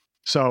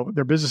So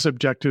their business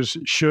objectives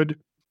should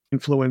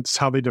influence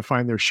how they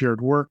define their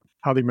shared work,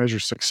 how they measure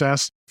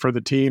success for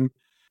the team,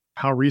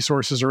 how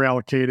resources are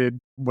allocated,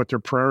 what their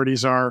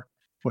priorities are,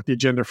 what the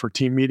agenda for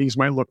team meetings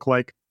might look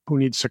like, who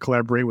needs to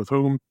collaborate with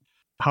whom,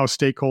 how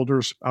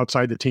stakeholders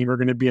outside the team are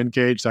going to be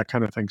engaged, that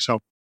kind of thing. So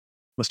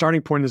the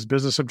starting point is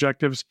business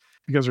objectives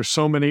because there's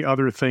so many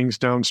other things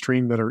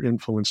downstream that are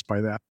influenced by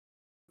that.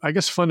 I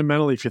guess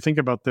fundamentally, if you think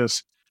about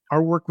this,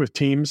 our work with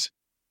teams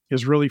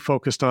is really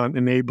focused on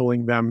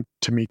enabling them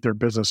to meet their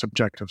business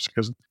objectives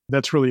because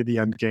that's really the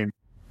end game.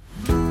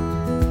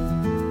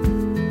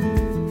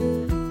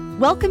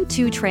 Welcome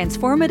to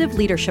Transformative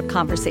Leadership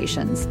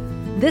Conversations.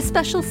 This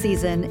special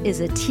season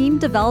is a team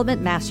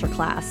development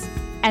masterclass,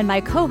 and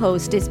my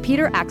co-host is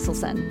Peter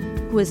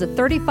Axelson, who is a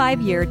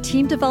 35-year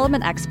team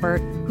development expert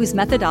whose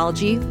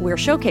methodology we're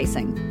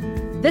showcasing.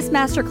 This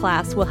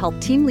masterclass will help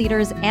team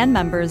leaders and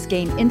members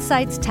gain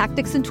insights,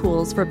 tactics, and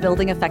tools for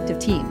building effective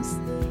teams.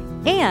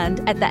 And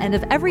at the end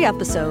of every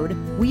episode,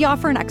 we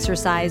offer an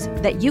exercise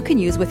that you can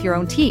use with your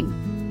own team.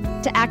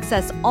 To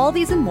access all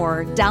these and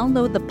more,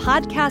 download the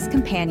podcast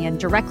companion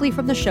directly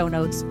from the show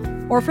notes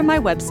or from my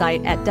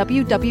website at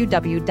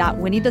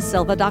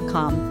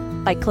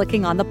www.winniedasilva.com by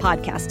clicking on the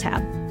podcast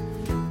tab.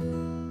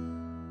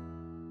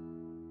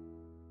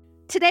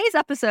 Today's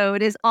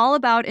episode is all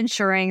about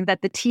ensuring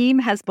that the team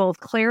has both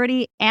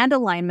clarity and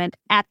alignment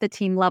at the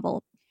team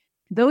level,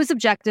 those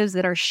objectives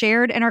that are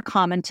shared and are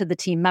common to the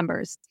team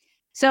members.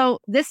 So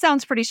this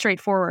sounds pretty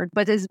straightforward,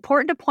 but it's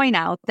important to point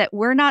out that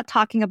we're not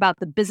talking about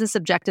the business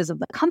objectives of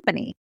the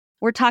company.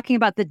 We're talking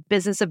about the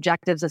business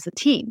objectives as a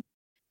team.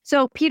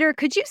 So Peter,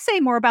 could you say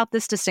more about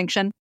this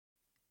distinction?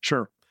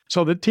 Sure.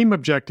 So the team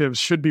objectives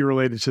should be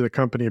related to the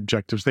company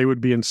objectives. They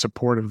would be in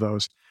support of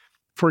those.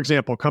 For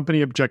example,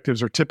 company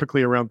objectives are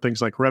typically around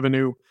things like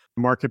revenue,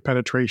 market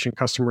penetration,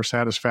 customer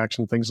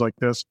satisfaction, things like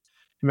this.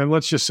 And then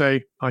let's just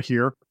say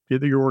here,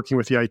 you're working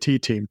with the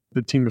IT team.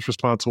 The team is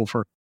responsible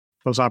for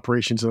those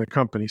operations in the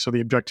company. So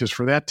the objectives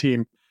for that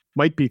team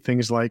might be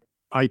things like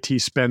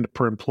IT spend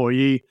per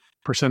employee,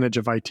 percentage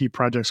of IT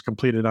projects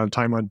completed on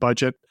time, on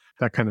budget,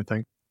 that kind of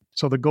thing.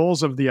 So the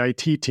goals of the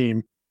IT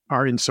team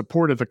are in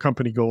support of the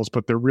company goals,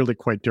 but they're really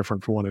quite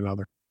different from one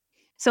another.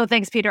 So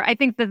thanks, Peter. I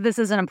think that this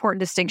is an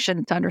important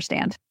distinction to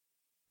understand.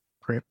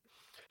 Great.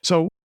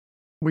 So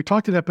we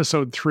talked in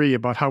episode 3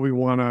 about how we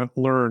want to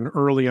learn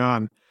early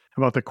on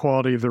about the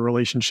quality of the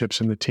relationships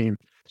in the team.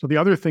 So the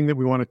other thing that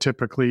we want to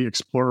typically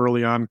explore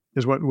early on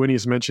is what Winnie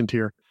has mentioned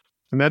here,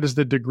 and that is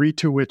the degree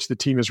to which the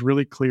team is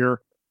really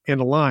clear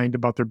and aligned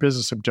about their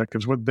business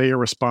objectives, what they are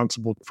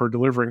responsible for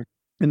delivering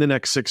in the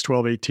next 6,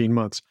 12, 18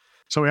 months.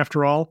 So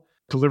after all,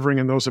 delivering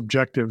on those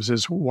objectives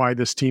is why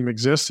this team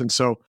exists. And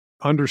so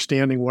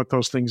understanding what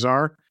those things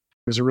are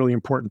is a really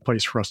important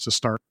place for us to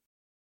start.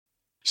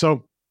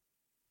 So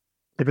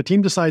if a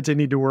team decides they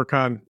need to work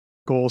on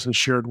goals and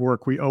shared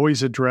work, we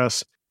always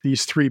address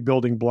these 3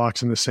 building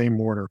blocks in the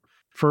same order.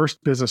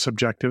 First, business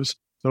objectives,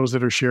 those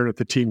that are shared at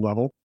the team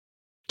level.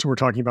 So we're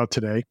talking about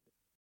today.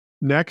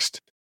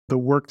 Next, the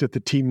work that the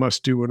team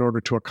must do in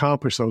order to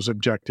accomplish those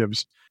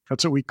objectives.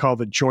 That's what we call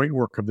the joint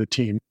work of the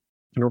team.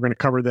 And we're going to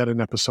cover that in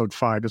episode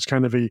 5. It's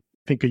kind of a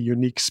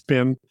unique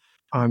spin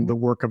on the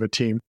work of a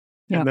team.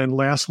 Yeah. And then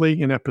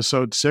lastly, in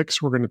episode 6,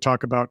 we're going to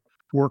talk about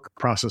work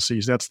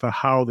processes. That's the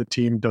how the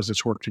team does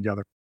its work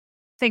together.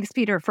 Thanks,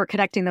 Peter, for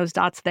connecting those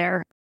dots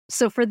there.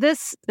 So for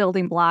this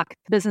building block,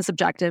 business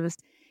objectives,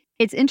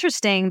 it's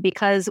interesting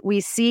because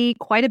we see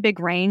quite a big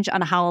range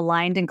on how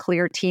aligned and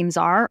clear teams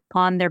are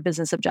on their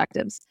business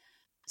objectives.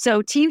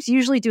 So teams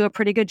usually do a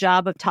pretty good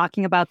job of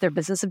talking about their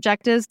business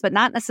objectives, but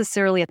not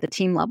necessarily at the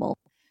team level.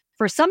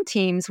 For some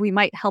teams, we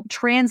might help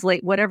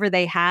translate whatever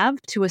they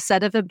have to a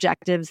set of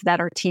objectives that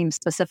are team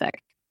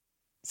specific.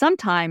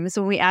 Sometimes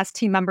when we ask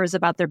team members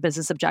about their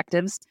business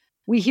objectives,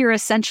 we hear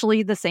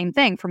essentially the same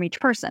thing from each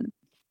person,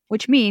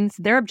 which means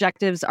their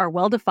objectives are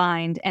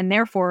well-defined and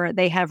therefore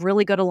they have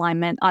really good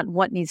alignment on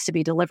what needs to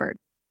be delivered.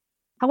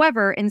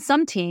 However, in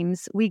some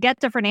teams, we get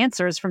different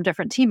answers from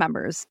different team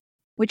members,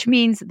 which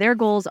means their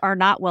goals are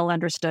not well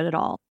understood at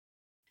all.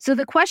 So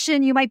the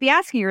question you might be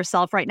asking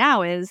yourself right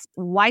now is,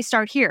 why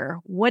start here?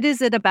 What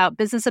is it about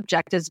business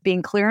objectives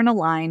being clear and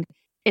aligned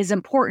is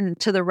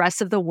important to the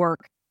rest of the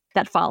work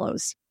that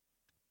follows?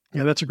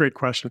 Yeah, that's a great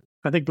question.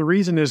 I think the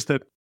reason is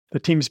that the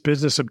team's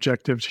business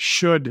objectives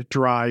should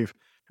drive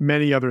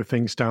many other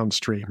things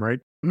downstream, right?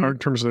 Mm-hmm. Or in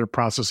terms of their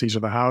processes or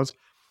the hows.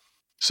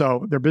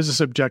 So their business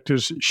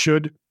objectives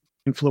should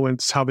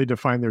influence how they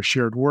define their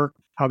shared work,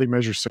 how they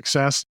measure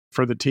success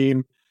for the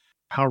team,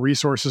 how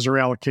resources are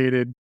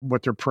allocated,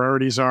 what their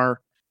priorities are,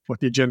 what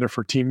the agenda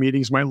for team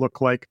meetings might look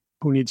like,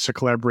 who needs to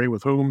collaborate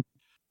with whom,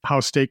 how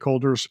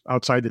stakeholders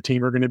outside the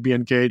team are going to be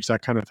engaged,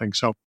 that kind of thing.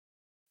 So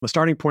the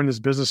starting point is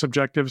business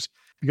objectives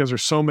because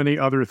there's so many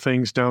other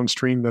things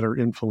downstream that are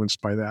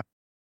influenced by that.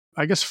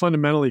 I guess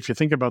fundamentally, if you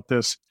think about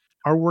this,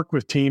 our work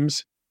with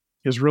teams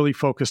is really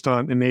focused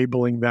on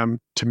enabling them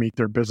to meet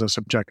their business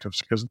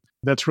objectives because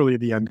that's really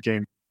the end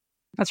game.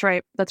 That's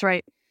right.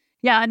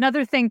 Yeah,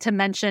 another thing to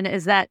mention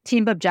is that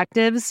team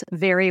objectives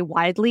vary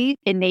widely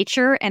in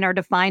nature and are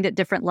defined at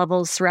different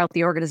levels throughout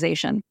the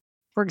organization.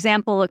 For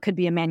example, it could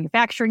be a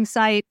manufacturing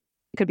site,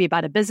 it could be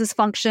about a business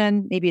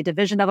function, maybe a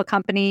division of a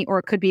company, or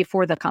it could be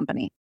for the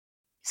company.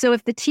 So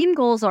if the team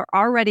goals are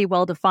already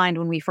well defined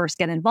when we first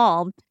get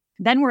involved,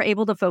 then we're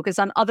able to focus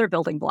on other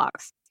building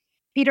blocks.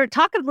 Peter,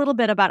 talk a little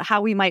bit about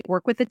how we might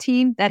work with a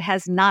team that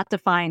has not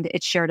defined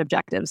its shared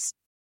objectives.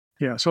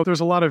 Yeah, so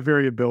there's a lot of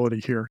variability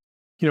here.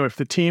 If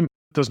the team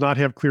does not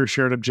have clear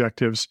shared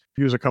objectives,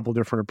 use a couple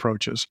different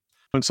approaches.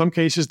 In some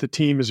cases, the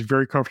team is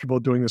very comfortable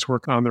doing this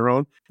work on their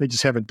own. They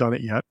just haven't done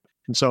it yet.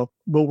 And so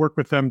we'll work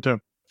with them to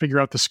figure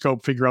out the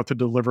scope, figure out the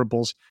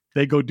deliverables.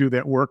 They go do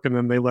that work, and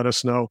then they let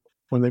us know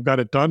when they've got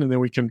it done, and then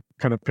we can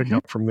kind of pick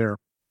up from there.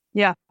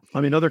 Yeah.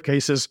 In other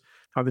cases,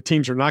 the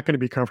teams are not going to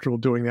be comfortable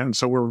doing that, and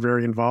so we're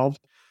very involved.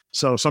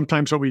 So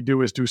sometimes what we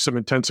do is do some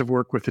intensive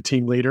work with the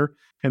team leader,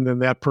 and then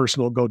that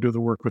person will go do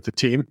the work with the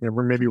team. And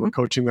we're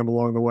coaching them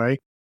along the way.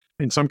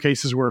 In some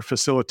cases, we're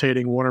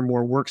facilitating one or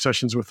more work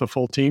sessions with the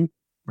full team,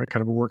 right?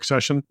 Kind of a work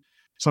session.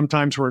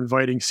 Sometimes we're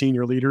inviting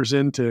senior leaders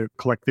in to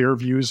collect their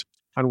views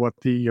on what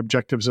the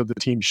objectives of the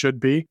team should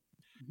be.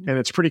 And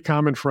it's pretty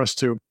common for us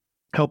to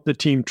help the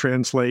team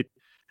translate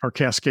or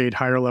cascade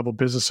higher level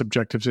business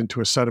objectives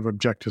into a set of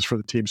objectives for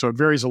the team. So it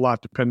varies a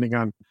lot depending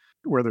on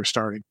where they're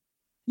starting.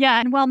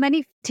 Yeah, and while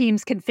many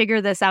teams can figure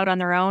this out on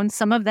their own,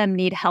 some of them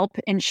need help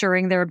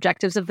ensuring their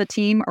objectives of the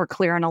team are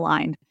clear and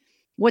aligned.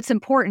 What's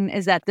important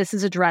is that this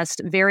is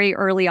addressed very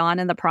early on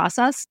in the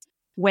process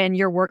when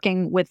you're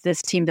working with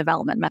this team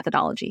development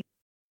methodology.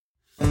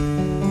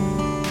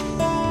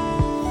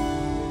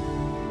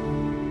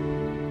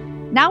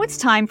 Now it's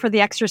time for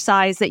the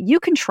exercise that you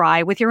can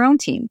try with your own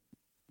team.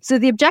 So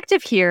the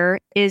objective here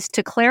is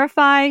to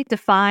clarify,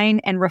 define,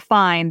 and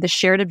refine the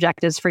shared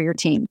objectives for your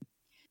team.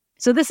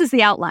 So this is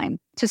the outline.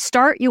 To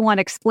start, you want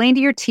to explain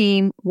to your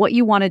team what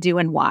you want to do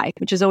and why,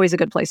 which is always a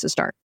good place to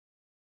start.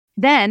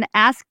 Then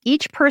ask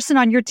each person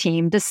on your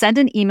team to send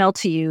an email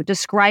to you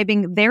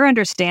describing their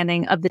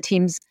understanding of the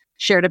team's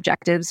shared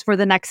objectives for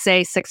the next,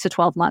 say, 6 to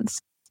 12 months.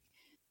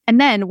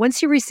 And then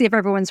once you receive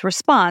everyone's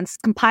response,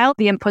 compile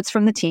the inputs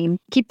from the team,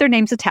 keep their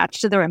names attached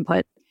to their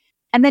input,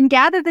 and then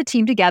gather the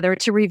team together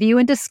to review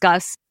and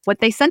discuss what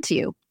they sent to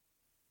you.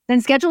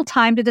 Then schedule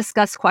time to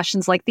discuss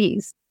questions like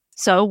these.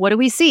 So what do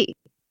we see?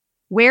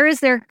 Where is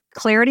there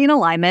clarity and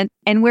alignment,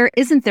 and where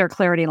isn't there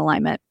clarity and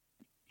alignment?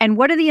 And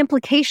what are the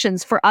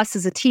implications for us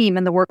as a team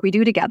and the work we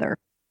do together?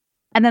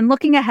 And then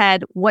looking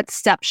ahead, what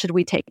steps should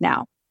we take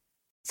now?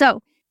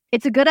 So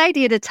it's a good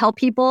idea to tell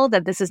people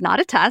that this is not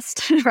a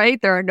test,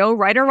 right? There are no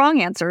right or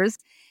wrong answers,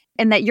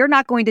 and that you're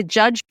not going to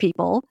judge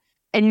people,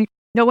 and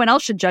no one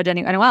else should judge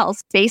anyone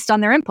else based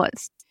on their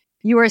inputs.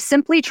 You are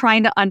simply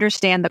trying to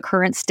understand the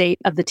current state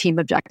of the team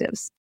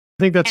objectives.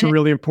 I think that's a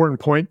really important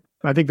point.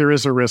 I think there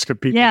is a risk of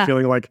people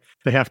feeling like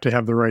they have to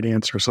have the right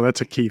answer. So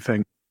that's a key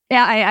thing.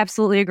 Yeah, I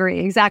absolutely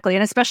agree. Exactly.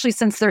 And especially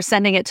since they're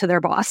sending it to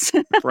their boss.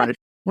 Right.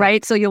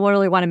 Right. So you'll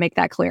really want to make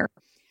that clear.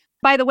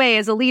 By the way,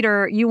 as a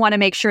leader, you want to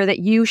make sure that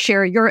you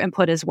share your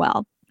input as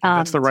well.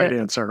 That's the right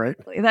answer, right?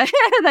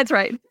 That's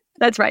right.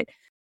 That's right.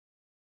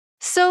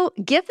 So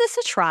give this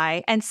a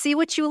try and see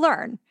what you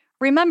learn.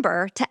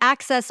 Remember, to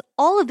access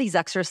all of these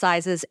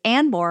exercises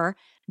and more,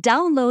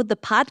 download the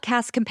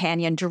podcast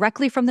companion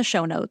directly from the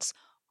show notes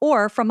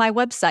or from my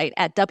website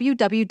at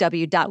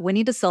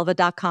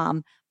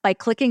www.winniedasilva.com by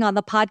clicking on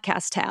the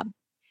podcast tab.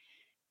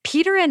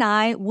 Peter and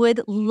I would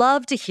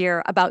love to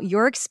hear about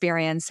your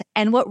experience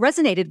and what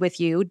resonated with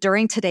you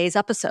during today's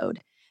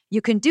episode.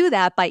 You can do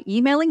that by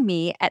emailing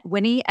me at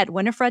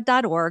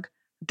winnie@winifred.org,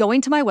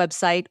 going to my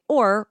website,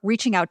 or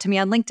reaching out to me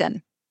on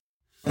LinkedIn.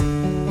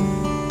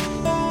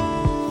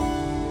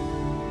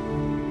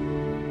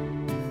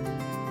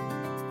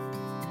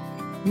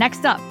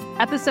 Next up,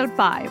 episode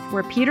 5,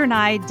 where Peter and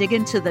I dig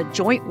into the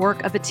joint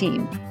work of a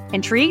team.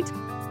 Intrigued?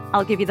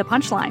 I'll give you the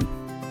punchline.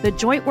 The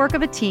joint work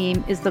of a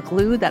team is the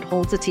glue that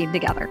holds a team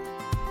together.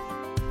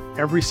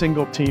 Every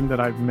single team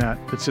that I've met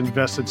that's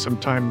invested some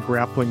time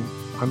grappling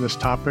on this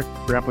topic,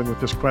 grappling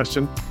with this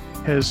question,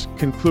 has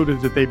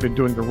concluded that they've been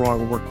doing the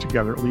wrong work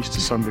together, at least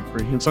to some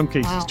degree, in some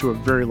cases to a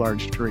very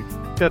large degree.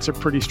 That's a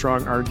pretty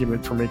strong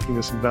argument for making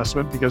this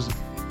investment because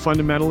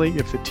fundamentally,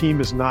 if the team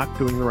is not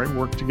doing the right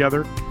work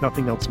together,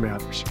 nothing else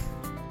matters.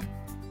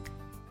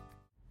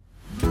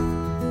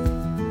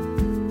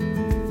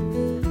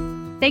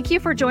 Thank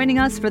you for joining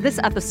us for this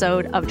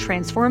episode of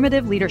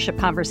Transformative Leadership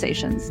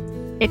Conversations.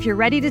 If you're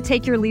ready to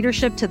take your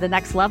leadership to the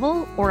next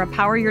level or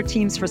empower your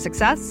teams for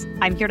success,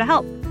 I'm here to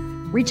help.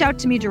 Reach out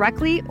to me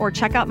directly or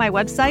check out my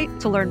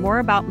website to learn more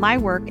about my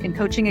work in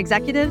coaching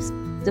executives,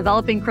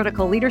 developing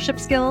critical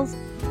leadership skills,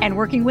 and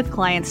working with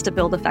clients to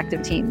build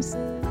effective teams.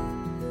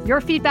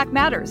 Your feedback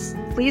matters.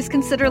 Please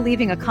consider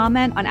leaving a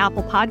comment on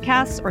Apple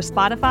Podcasts or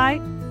Spotify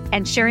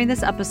and sharing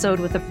this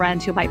episode with a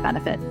friend who might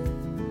benefit.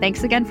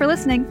 Thanks again for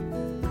listening.